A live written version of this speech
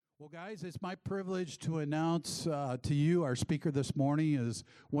Well, guys, it's my privilege to announce to you our speaker this morning is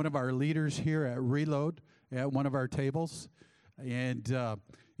one of our leaders here at Reload at one of our tables. And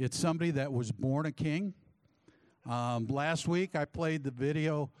it's somebody that was born a king. Last week I played the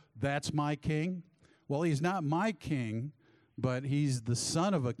video, That's My King. Well, he's not my king, but he's the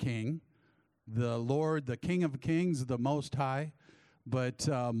son of a king, the Lord, the King of Kings, the Most High. But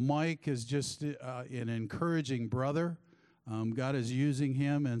Mike is just an encouraging brother. God is using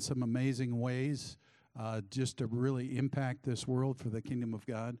him in some amazing ways just to really impact this world for the kingdom of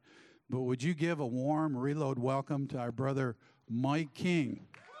God. But would you give a warm Reload welcome to our brother Mike King?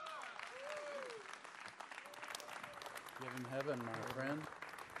 Give him heaven, my friend.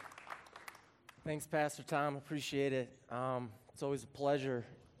 Thanks, Pastor Tom. Appreciate it. It's always a pleasure.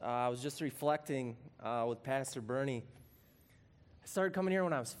 I was just reflecting with Pastor Bernie. I started coming here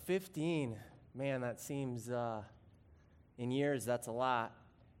when I was 15. Man, that seems... in years, that's a lot.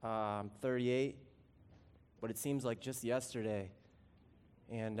 I'm 38, but it seems like just yesterday.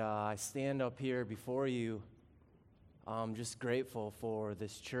 And I stand up here before you. I'm just grateful for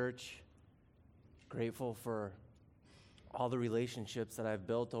this church, grateful for all the relationships that I've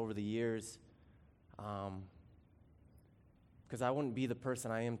built over the years. Because I wouldn't be the person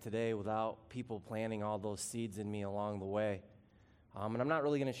I am today without people planting all those seeds in me along the way. And I'm not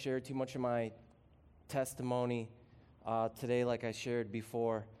really going to share too much of my testimony today like I shared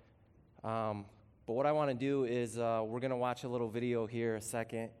before. But what I want to do is we're going to watch a little video here a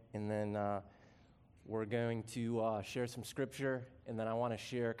second, and then we're going to share some scripture, and then I want to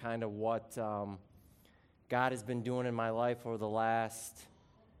share kind of what God has been doing in my life over the last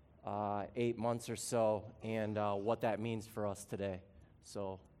 8 months or so, and what that means for us today.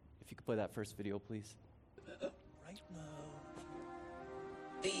 So if you could play that first video, please. Right now,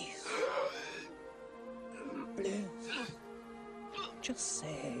 peace, bliss. Just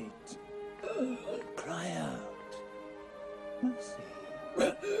say it. Cry out. Mercy.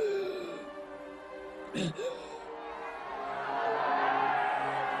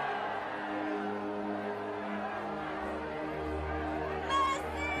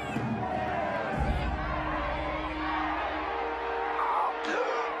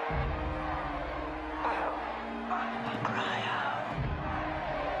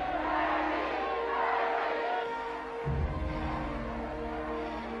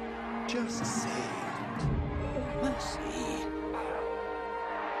 Just say it. Mercy.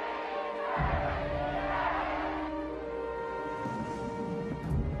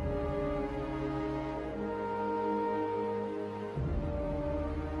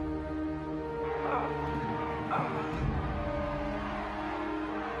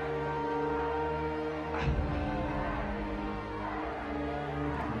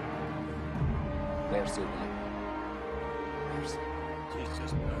 Mercy, Lord. Mercy.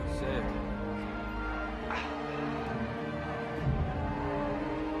 Jesus, mercy.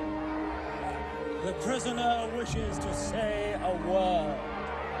 The prisoner wishes to say a word.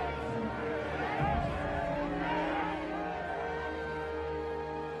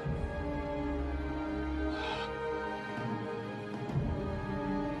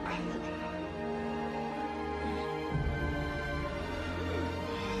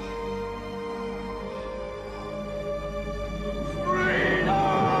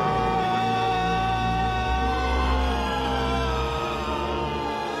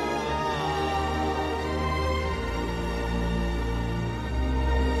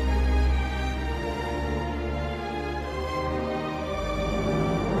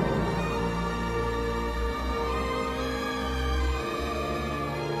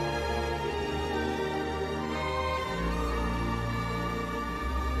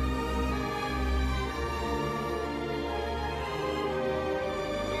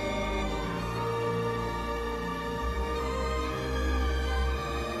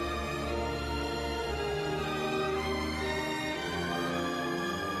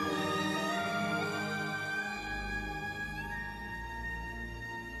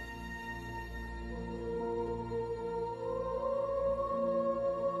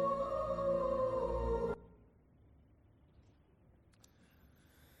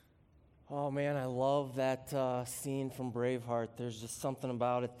 Oh, man, I love that scene from Braveheart. There's just something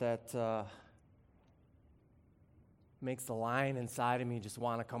about it that makes the lion inside of me just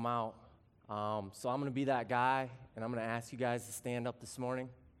want to come out. So I'm going to be that guy, and I'm going to ask you guys to stand up this morning.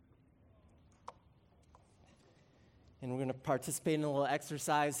 And we're going to participate in a little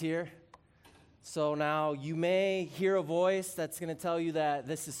exercise here. So now you may hear a voice that's going to tell you that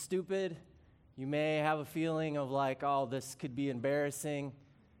this is stupid. You may have a feeling of like, oh, this could be embarrassing.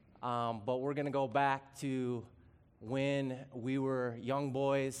 But we're going to go back to when we were young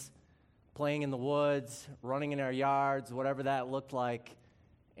boys playing in the woods, running in our yards, whatever that looked like.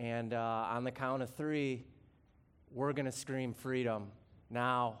 And on the count of 3, we're going to scream freedom.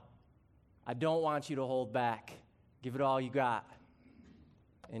 Now, I don't want you to hold back. Give it all you got.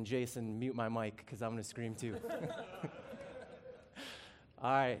 And Jason, mute my mic because I'm going to scream too.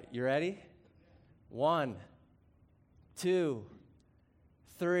 All right, you ready? 1, 2,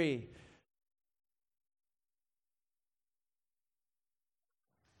 3.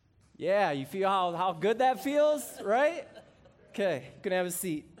 Yeah, you feel how good that feels, right? Okay, you can have a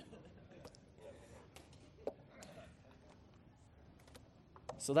seat.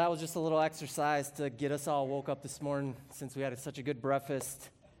 So that was just a little exercise to get us all woke up this morning since we had such a good breakfast.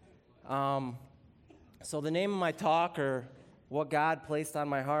 So the name of my talk, or what God placed on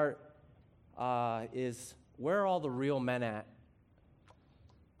my heart, is Where Are All the Real Men At?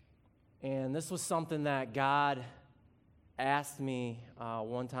 And this was something that God asked me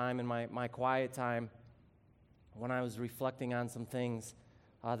one time in my quiet time when I was reflecting on some things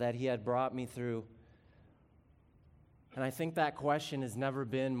that he had brought me through. And I think that question has never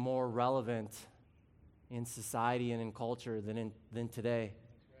been more relevant in society and in culture than today.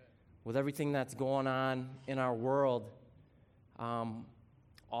 With everything that's going on in our world,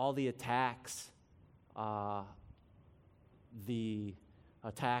 all the attacks, the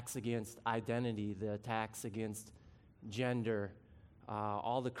attacks against identity, the attacks against gender,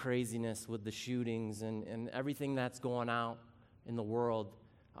 all the craziness with the shootings and everything that's going out in the world,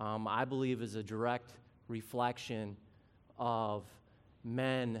 I believe is a direct reflection of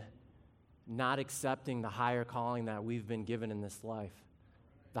men not accepting the higher calling that we've been given in this life.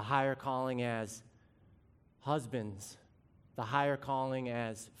 The higher calling as husbands, the higher calling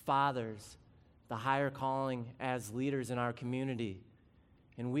as fathers, the higher calling as leaders in our community.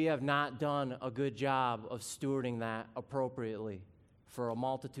 And we have not done a good job of stewarding that appropriately for a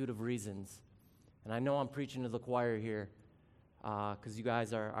multitude of reasons. And I know I'm preaching to the choir here because you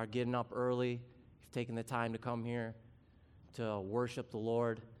guys are getting up early. You've taken the time to come here to worship the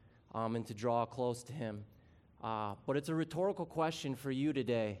Lord and to draw close to Him. But it's a rhetorical question for you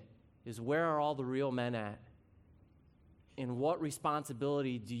today, is where are all the real men at? And what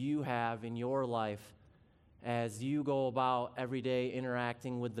responsibility do you have in your life as you go about every day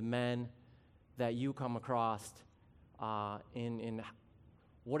interacting with the men that you come across? In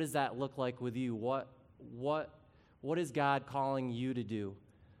what does that look like with you? What is God calling you to do?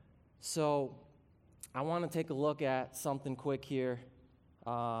 So I want to take a look at something quick here.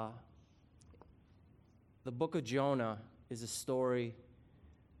 The book of Jonah is a story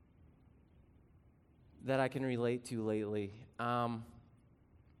that I can relate to lately. I'm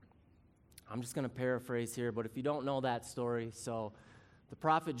just going to paraphrase here, but if you don't know that story, so the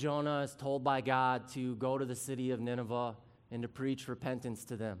prophet Jonah is told by God to go to the city of Nineveh and to preach repentance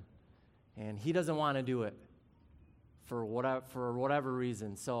to them. And he doesn't want to do it for whatever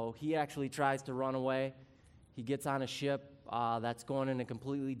reason. So he actually tries to run away. He gets on a ship that's going in a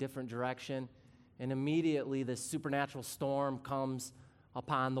completely different direction. And immediately this supernatural storm comes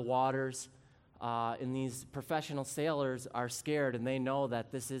upon the waters. And these professional sailors are scared, and they know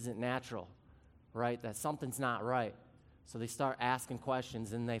that this isn't natural, right? That something's not right. So they start asking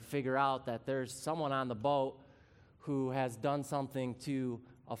questions, and they figure out that there's someone on the boat who has done something to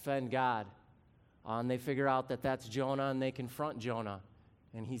offend God. And they figure out that that's Jonah, and they confront Jonah.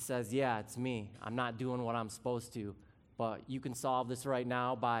 And he says, yeah, it's me. I'm not doing what I'm supposed to. But you can solve this right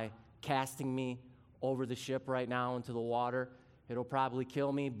now by casting me over the ship right now into the water. It'll probably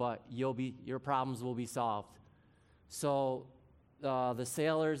kill me, but your problems will be solved. So the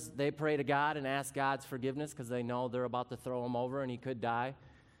sailors, they pray to God and ask God's forgiveness because they know they're about to throw him over and he could die.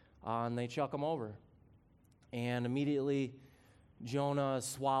 And they chuck him over. And immediately Jonah is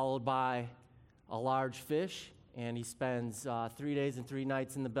swallowed by a large fish, and he spends 3 days and 3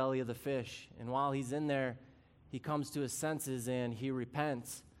 nights in the belly of the fish. And while he's in there, he comes to his senses and he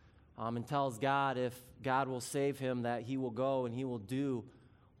repents and tells God if God will save him, that he will go and he will do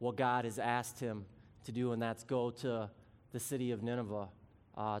what God has asked him to do, and that's go to the city of Nineveh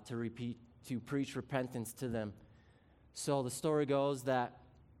to preach repentance to them. So the story goes that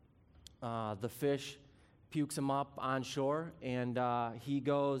the fish pukes him up on shore, and he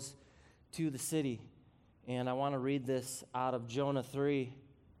goes to the city. And I want to read this out of Jonah 3.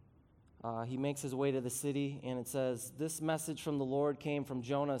 He makes his way to the city, and it says, "This message from the Lord came from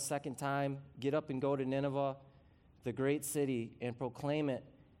Jonah a second time. Get up and go to Nineveh, the great city, and proclaim to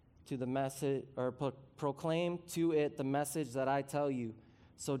it the message that I tell you."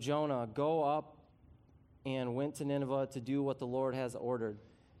 So Jonah, go up and went to Nineveh to do what the Lord has ordered.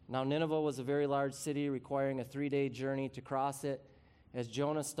 Now Nineveh was a very large city, requiring a 3-day journey to cross it. As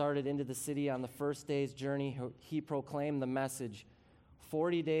Jonah started into the city on the first day's journey, he proclaimed the message,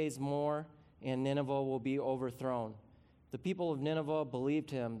 40 days more and Nineveh will be overthrown. The people of Nineveh believed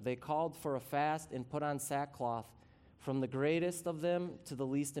him. They called for a fast and put on sackcloth, from the greatest of them to the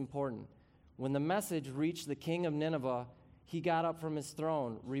least important. When the message reached the king of Nineveh, he got up from his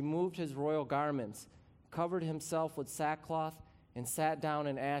throne, removed his royal garments, covered himself with sackcloth, and sat down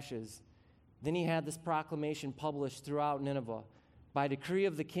in ashes. Then he had this proclamation published throughout Nineveh. By decree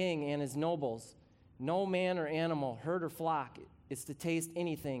of the king and his nobles, no man or animal, herd or flock, is to taste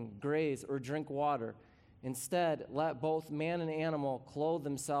anything, graze, or drink water. Instead, let both man and animal clothe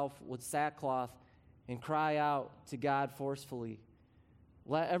themselves with sackcloth and cry out to God forcefully.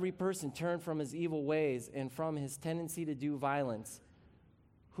 Let every person turn from his evil ways and from his tendency to do violence.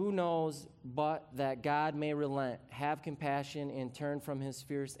 Who knows but that God may relent, have compassion, and turn from his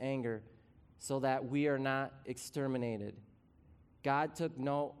fierce anger, so that we are not exterminated. God took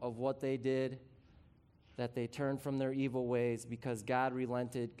note of what they did, that they turned from their evil ways, because God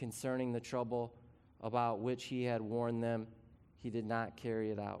relented concerning the trouble about which he had warned them. He did not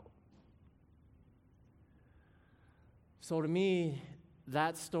carry it out. So to me,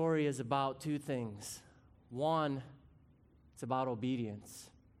 that story is about two things. One, it's about obedience.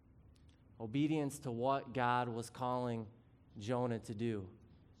 Obedience to what God was calling Jonah to do.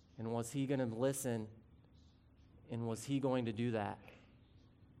 And was he going to listen? And was he going to do that?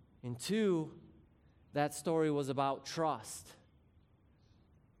 And two, that story was about trust.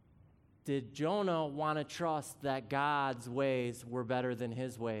 Did Jonah want to trust that God's ways were better than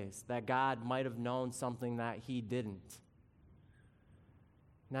his ways? That God might have known something that he didn't?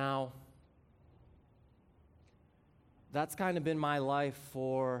 Now, that's kind of been my life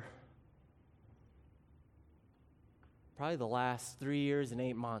for probably the last 3 years and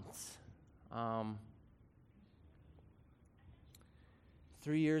 8 months.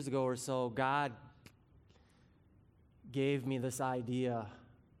 3 years ago or so, God gave me this idea,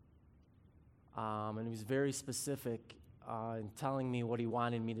 and he was very specific in telling me what he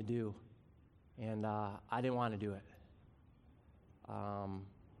wanted me to do, and I didn't want to do it.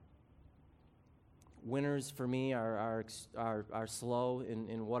 Winters for me are slow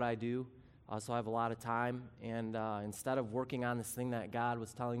in what I do, so I have a lot of time, and instead of working on this thing that God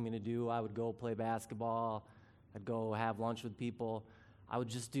was telling me to do, I would go play basketball, I'd go have lunch with people. I would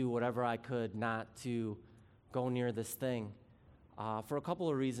just do whatever I could not to go near this thing for a couple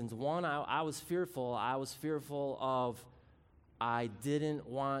of reasons. One, I was fearful. I was fearful of I didn't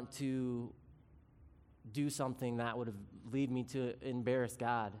want to do something that would lead me to embarrass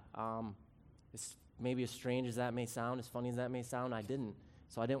God. It's maybe as strange as that may sound, as funny as that may sound, I didn't.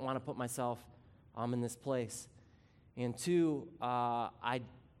 So I didn't want to put myself in this place. And two, I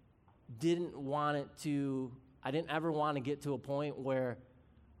didn't ever want to get to a point where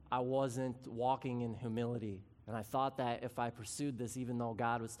I wasn't walking in humility. And I thought that if I pursued this, even though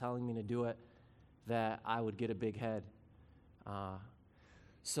God was telling me to do it, that I would get a big head.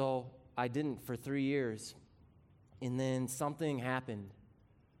 So I didn't for 3 years. And then something happened.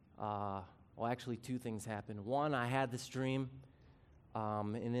 Actually, two things happened. One, I had this dream.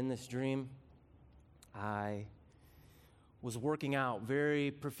 And in this dream, I was working out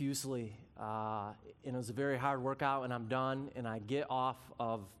very profusely. And it was a very hard workout, and I'm done. And I get off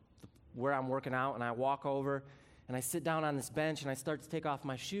of where I'm working out, and I walk over, and I sit down on this bench, and I start to take off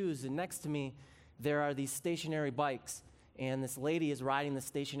my shoes. And next to me, there are these stationary bikes. And this lady is riding the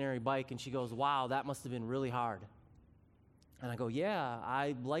stationary bike, and she goes, "Wow, that must have been really hard." And I go, "Yeah,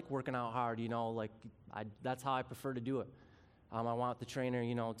 I like working out hard, that's how I prefer to do it. I want the trainer,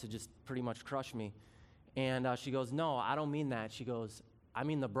 to just pretty much crush me." And she goes, "No, I don't mean that." She goes, "I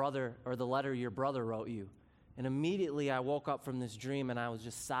mean the letter your brother wrote you." And immediately I woke up from this dream, and I was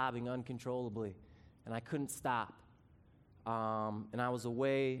just sobbing uncontrollably, and I couldn't stop. And I was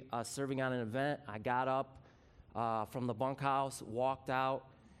away serving on an event. I got up from the bunkhouse, walked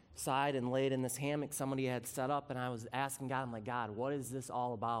outside, and laid in this hammock somebody had set up, and I was asking God, I'm like, "God, what is this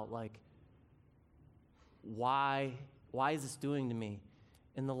all about? Why is this doing to me?"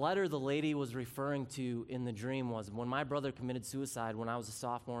 And the letter the lady was referring to in the dream was when my brother committed suicide when I was a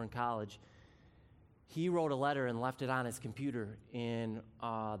sophomore in college. He wrote a letter and left it on his computer. And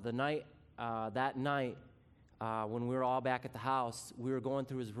that night, when we were all back at the house, we were going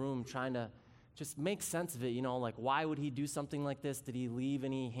through his room trying to just make sense of it, why would he do something like this? Did he leave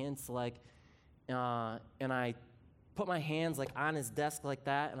any hints? And I put my hands on his desk like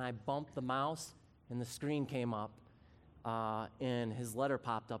that, and I bumped the mouse, and the screen came up, and his letter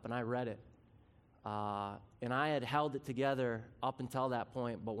popped up, and I read it. And I had held it together up until that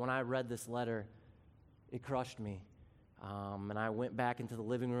point, but when I read this letter, it crushed me. And I went back into the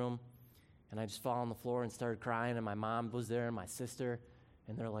living room, and I just fell on the floor and started crying, and my mom was there and my sister,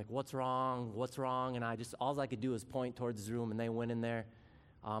 and they're like, what's wrong? What's wrong? And all I could do was point towards his room, and they went in there,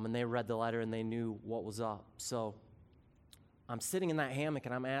 and they read the letter, and they knew what was up. So I'm sitting in that hammock,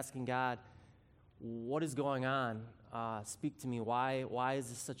 and I'm asking God, what is going on? Speak to me. Why is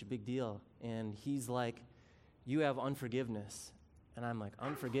this such a big deal? And he's like, you have unforgiveness. And I'm like,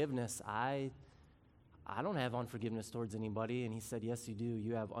 unforgiveness? I don't have unforgiveness towards anybody. And he said, yes, you do.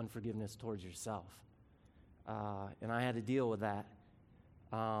 You have unforgiveness towards yourself. And I had to deal with that.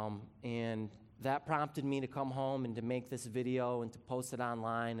 And that prompted me to come home and to make this video and to post it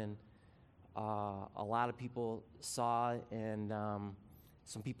online. And a lot of people saw it, and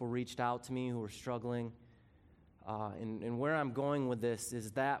some people reached out to me who were struggling. And where I'm going with this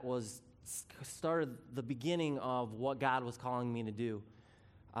is that was started the beginning of what God was calling me to do.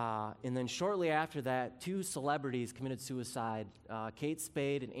 And then shortly after that, 2 celebrities committed suicide, Kate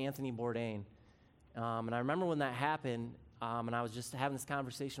Spade and Anthony Bourdain. And I remember when that happened, and I was just having this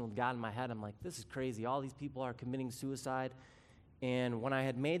conversation with God in my head. I'm like, this is crazy. All these people are committing suicide. And when I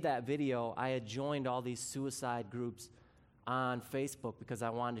had made that video, I had joined all these suicide groups on Facebook because I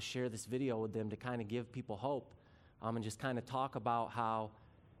wanted to share this video with them to kind of give people hope, and just kind of talk about how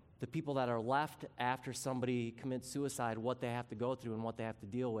the people that are left after somebody commits suicide, what they have to go through and what they have to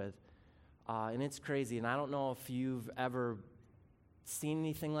deal with. And it's crazy. And I don't know if you've ever seen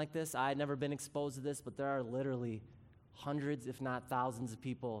anything like this. I had never been exposed to this, but there are literally hundreds, if not thousands, of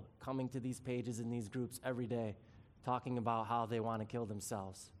people coming to these pages in these groups every day talking about how they want to kill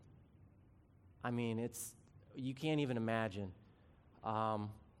themselves. I mean, you can't even imagine.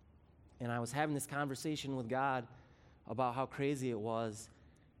 And I was having this conversation with God about how crazy it was.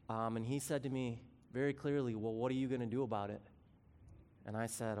 And he said to me very clearly, well, what are you going to do about it? And I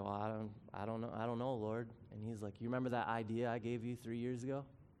said, well, I don't know, Lord. And he's like, you remember that idea I gave you 3 years ago?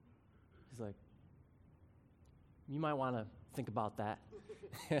 He's like, you might want to think about that.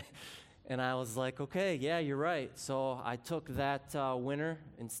 And I was like, okay, yeah, you're right. So I took that winter,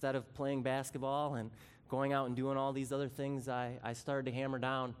 instead of playing basketball and going out and doing all these other things, I started to hammer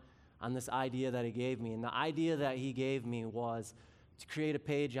down on this idea that he gave me. And the idea that he gave me was to create a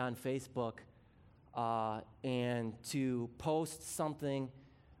page on Facebook and to post something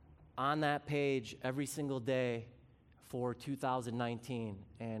on that page every single day for 2019.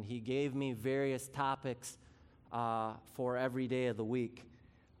 And he gave me various topics for every day of the week.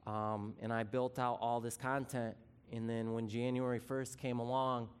 And I built out all this content. And then when January 1st came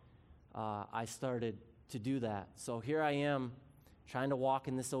along, I started to do that. So here I am trying to walk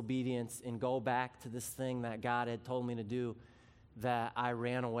in this obedience and go back to this thing that God had told me to do that I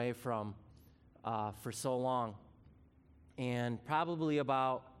ran away from for so long. And probably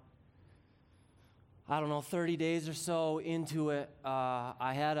about, 30 days or so into it,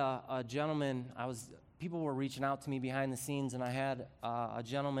 I had a gentleman, people were reaching out to me behind the scenes, and I had a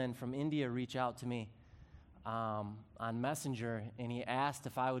gentleman from India reach out to me on Messenger, and he asked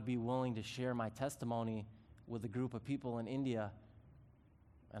if I would be willing to share my testimony with a group of people in India.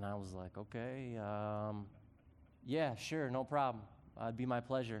 And I was like, okay, yeah, sure, no problem. It'd be my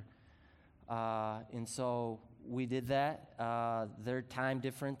pleasure. And so we did that. Their time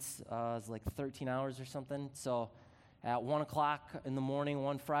difference is like 13 hours or something. So at 1 o'clock in the morning,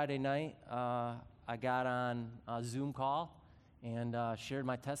 one Friday night, I got on a Zoom call and shared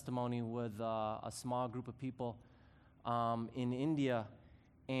my testimony with a small group of people in India.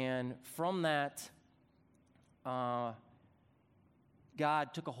 And from that, God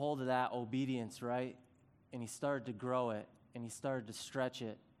took a hold of that obedience, right? And he started to grow it, and he started to stretch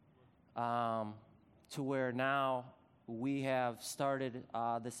it to where now we have started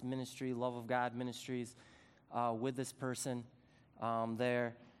this ministry, Love of God Ministries, with this person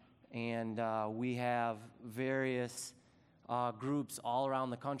there. And we have various groups all around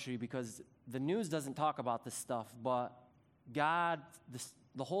the country, because the news doesn't talk about this stuff, but God,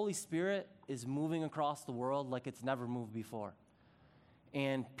 the Holy Spirit is moving across the world like it's never moved before.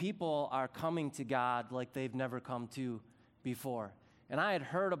 And people are coming to God like they've never come to before. And I had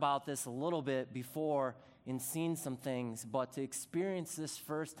heard about this a little bit before and seen some things, but to experience this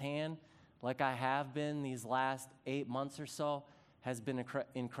firsthand, like I have been these last 8 months or so, has been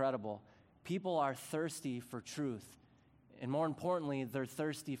incredible. People are thirsty for truth. And more importantly, they're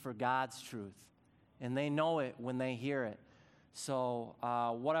thirsty for God's truth. And they know it when they hear it. So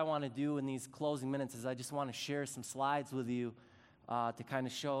what I want to do in these closing minutes is I just want to share some slides with you to kind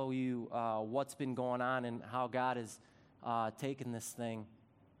of show you what's been going on and how God has taken this thing.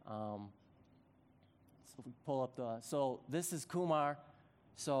 So pull up so this is Kumar,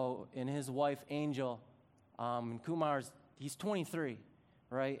 and his wife Angel, and he's 23,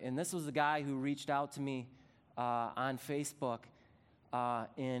 right? And this was the guy who reached out to me on Facebook,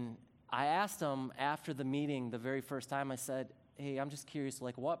 and I asked him after the meeting the very first time. I said, hey, I'm just curious,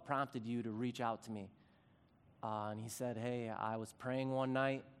 like, what prompted you to reach out to me? And he said, hey, I was praying one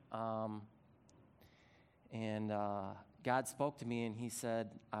night, and God spoke to me, and he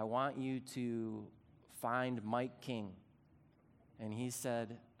said, I want you to find Mike King. And he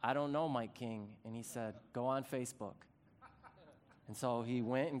said, I don't know Mike King. And he said, go on Facebook. And so he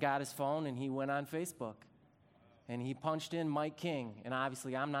went and got his phone, and he went on Facebook. And he punched in Mike King. And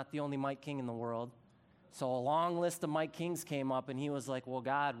obviously, I'm not the only Mike King in the world. So a long list of Mike Kings came up, and he was like, well,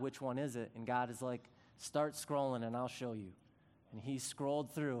 God, which one is it? And God is like, start scrolling, and I'll show you. And he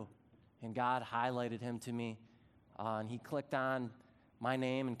scrolled through, and God highlighted him to me. And he clicked on my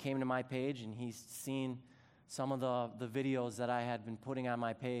name and came to my page, and he's seen some of the videos that I had been putting on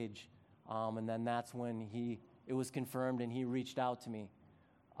my page. And then that's when it was confirmed, and he reached out to me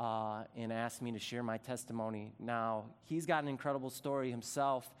and asked me to share my testimony. Now, he's got an incredible story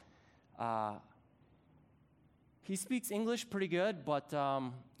himself. He speaks English pretty good, but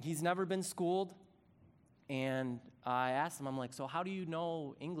he's never been schooled. And I asked him, I'm like, so how do you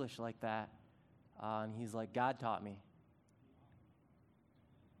know English like that? And he's like, God taught me.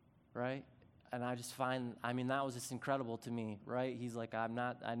 Right? And I just that was just incredible to me, right? He's like,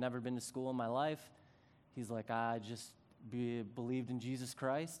 I've never been to school in my life. He's like, I just believed in Jesus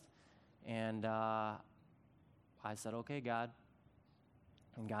Christ. And I said, okay, God.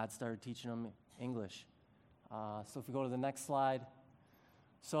 And God started teaching him English. So if we go to the next slide.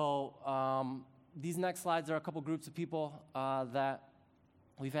 So these next slides are a couple groups of people that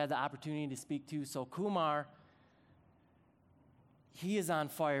we've had the opportunity to speak to. So Kumar, he is on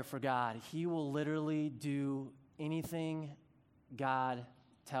fire for God. He will literally do anything God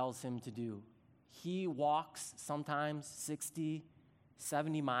tells him to do. He walks sometimes 60,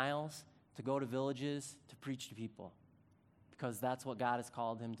 70 miles to go to villages to preach to people because that's what God has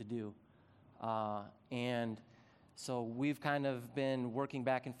called him to do. And so we've kind of been working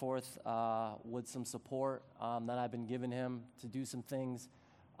back and forth with some support that I've been giving him to do some things.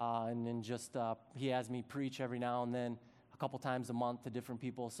 And then just he has me preach every now and then, a couple times a month to different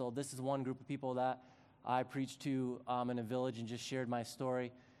people. So this is one group of people that I preached to in a village and just shared my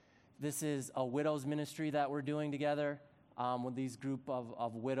story. This is a widows ministry that we're doing together with these group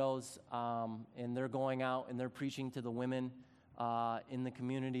of widows. And they're going out and they're preaching to the women in the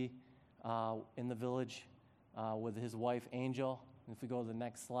community, in the village, with his wife, Angel. And if we go to the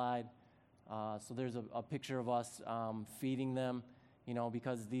next slide. So there's a picture of us feeding them,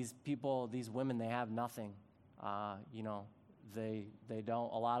 because these people, these women, they have nothing. They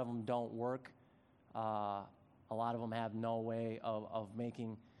don't, a lot of them don't work. A lot of them have no way of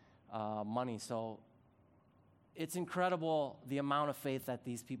making money. So it's incredible the amount of faith that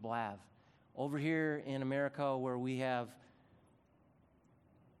these people have. Over here in America, where we have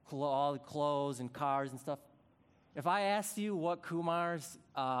all the clothes and cars and stuff, if I asked you what Kumar's,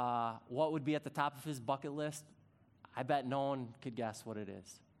 what would be at the top of his bucket list, I bet no one could guess what it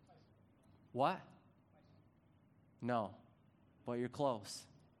is. What? No, but you're close.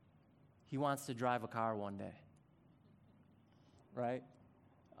 He wants to drive a car one day, right?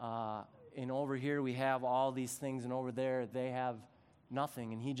 And over here we have all these things, and over there they have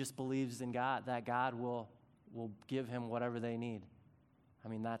nothing, and he just believes in God, that God will give him whatever they need.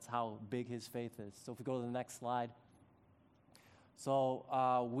 That's how big his faith is. So if we go to the next slide.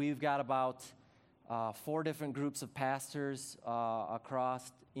 So we've got about 4 different groups of pastors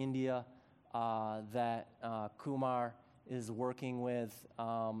across India that Kumar is working with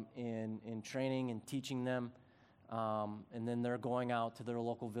in training and teaching them. And then they're going out to their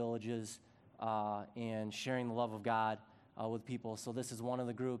local villages and sharing the love of God with people. So this is one of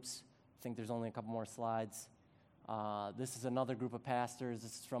the groups. I think there's only a couple more slides. This is another group of pastors.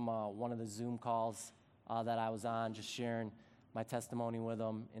 This is from one of the Zoom calls that I was on, just sharing my testimony with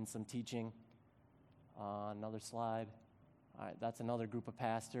them and some teaching. Another slide. All right, that's another group of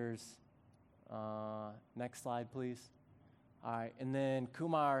pastors. Next slide, please. All right, and then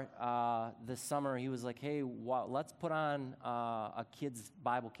Kumar, this summer, he was like, hey, let's put on a kids'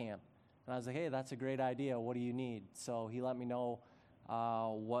 Bible camp. And I was like, hey, that's a great idea. What do you need? So he let me know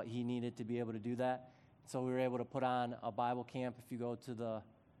what he needed to be able to do that. So we were able to put on a Bible camp. If you go to the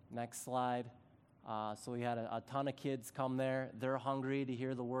next slide. So we had a ton of kids come there. They're hungry to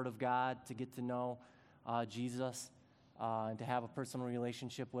hear the Word of God, to get to know Jesus, and to have a personal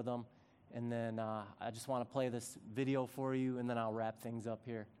relationship with Him. And then I just want to play this video for you, and then I'll wrap things up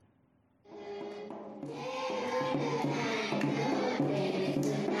here.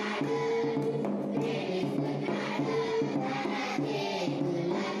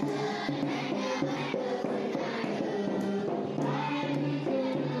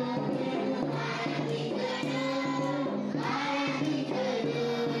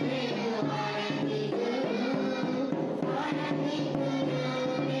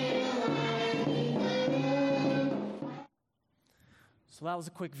 So that was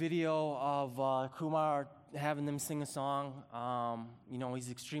a quick video of Kumar having them sing a song. He's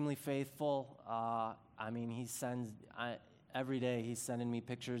extremely faithful. Every day he's sending me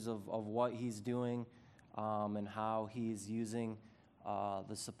pictures of what he's doing and how he's using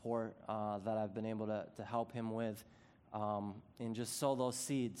the support that I've been able to help him with and just sow those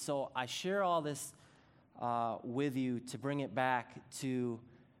seeds. So I share all this with you to bring it back to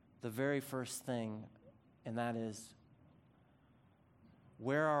the very first thing, and that is,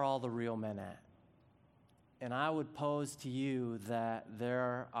 where are all the real men at? And I would pose to you that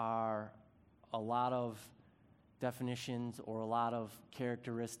there are a lot of definitions or a lot of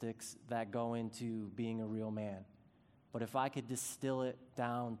characteristics that go into being a real man. But if I could distill it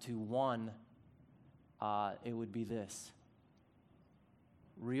down to one, it would be this.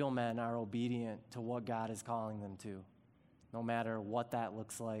 Real men are obedient to what God is calling them to, no matter what that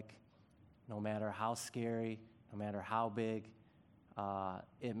looks like, no matter how scary, no matter how big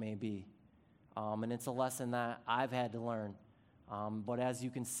it may be. And it's a lesson that I've had to learn. But as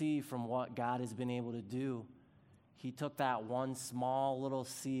you can see from what God has been able to do, he took that one small little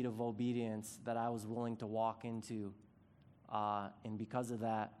seed of obedience that I was willing to walk into. And because of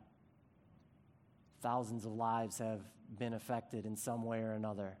that, thousands of lives have been affected in some way or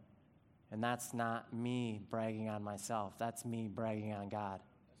another. And that's not me bragging on myself. That's me bragging on God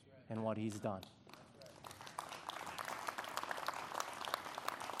and what he's done.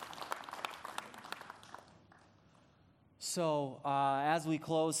 So, as we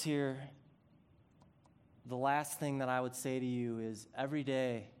close here, the last thing that I would say to you is every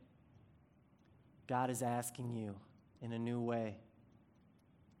day, God is asking you in a new way,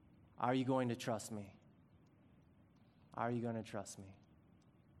 are you going to trust me? Are you going to trust me?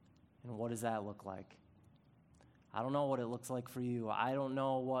 And what does that look like? I don't know what it looks like for you. I don't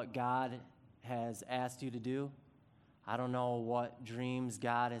know what God has asked you to do. I don't know what dreams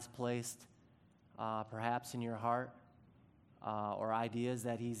God has placed perhaps in your heart. Or ideas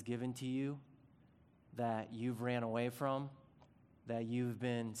that he's given to you that you've ran away from, that you've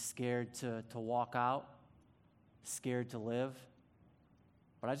been scared to walk out, scared to live.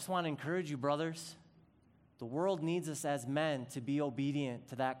 But I just want to encourage you, brothers. The world needs us as men to be obedient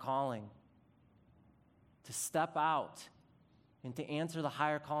to that calling, to step out and to answer the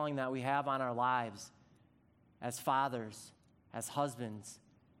higher calling that we have on our lives as fathers, as husbands,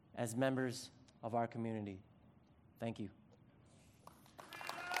 as members of our community. Thank you.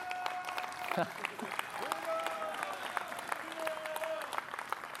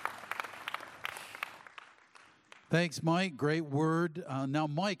 Thanks, Mike. Great word. Now,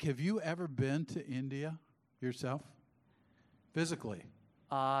 Mike, have you ever been to India yourself? Physically?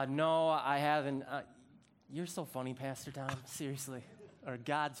 No, I haven't. You're so funny, Pastor Tom. Seriously. Or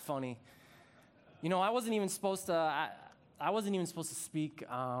God's funny. I wasn't even supposed to, I wasn't even supposed to speak,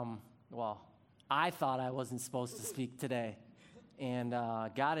 I thought I wasn't supposed to speak today. And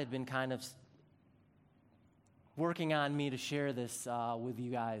God had been kind of working on me to share this with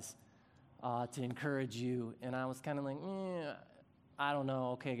you guys, to encourage you. And I was kind of like, I don't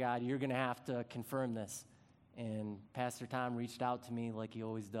know. Okay, God, you're going to have to confirm this. And Pastor Tom reached out to me like he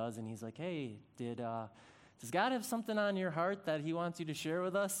always does, and he's like, hey, does God have something on your heart that he wants you to share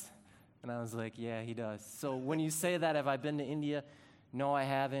with us? And I was like, yeah, he does. So when you say that, have I been to India? No, I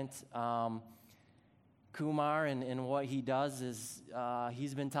haven't. Kumar and what he does is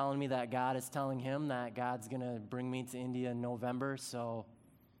he's been telling me that God is telling him that God's going to bring me to India in November. So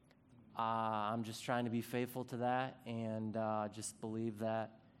I'm just trying to be faithful to that and just believe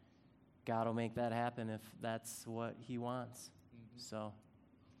that God will make that happen if that's what he wants. Mm-hmm. So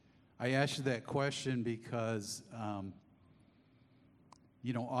I asked you that question because,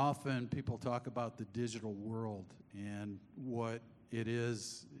 often people talk about the digital world and what it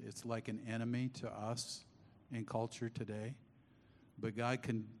is. It's like an enemy to us in culture today. But God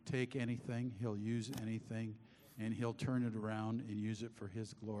can take anything, he'll use anything, and he'll turn it around and use it for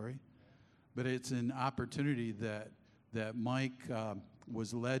his glory. But it's an opportunity that Mike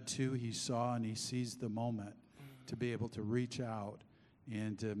was led to. He saw and he seized the moment to be able to reach out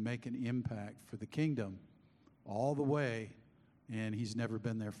and to make an impact for the kingdom all the way, and he's never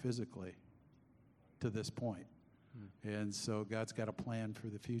been there physically to this point. And so God's got a plan for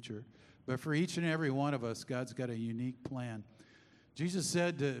the future. But for each and every one of us, God's got a unique plan. Jesus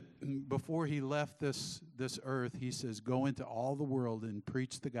said that before he left this earth, he says, go into all the world and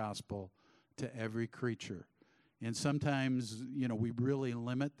preach the gospel to every creature. And sometimes, we really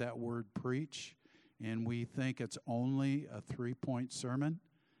limit that word preach, and we think it's only a 3-point sermon.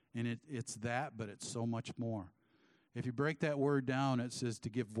 And it's that, but it's so much more. If you break that word down, it says to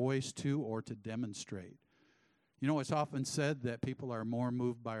give voice to or to demonstrate. It's often said that people are more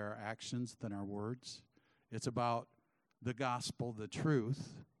moved by our actions than our words. It's about the gospel, the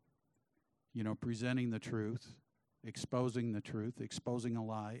truth, presenting the truth, exposing a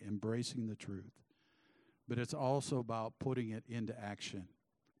lie, embracing the truth. But it's also about putting it into action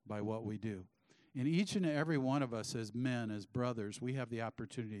by what we do. And each and every one of us as men, as brothers, we have the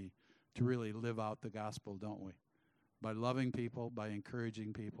opportunity to really live out the gospel, don't we? By loving people, by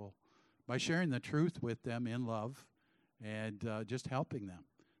encouraging people, by sharing the truth with them in love, and just helping them.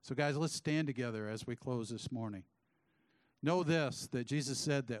 So guys, let's stand together as we close this morning. Know this, that Jesus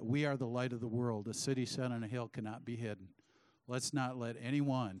said that we are the light of the world. A city set on a hill cannot be hidden. Let's not let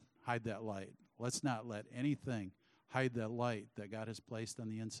anyone hide that light. Let's not let anything hide that light that God has placed on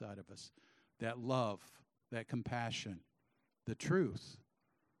the inside of us. That love, that compassion, the truth.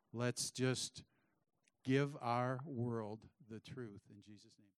 Let's just give our world the truth in Jesus' name.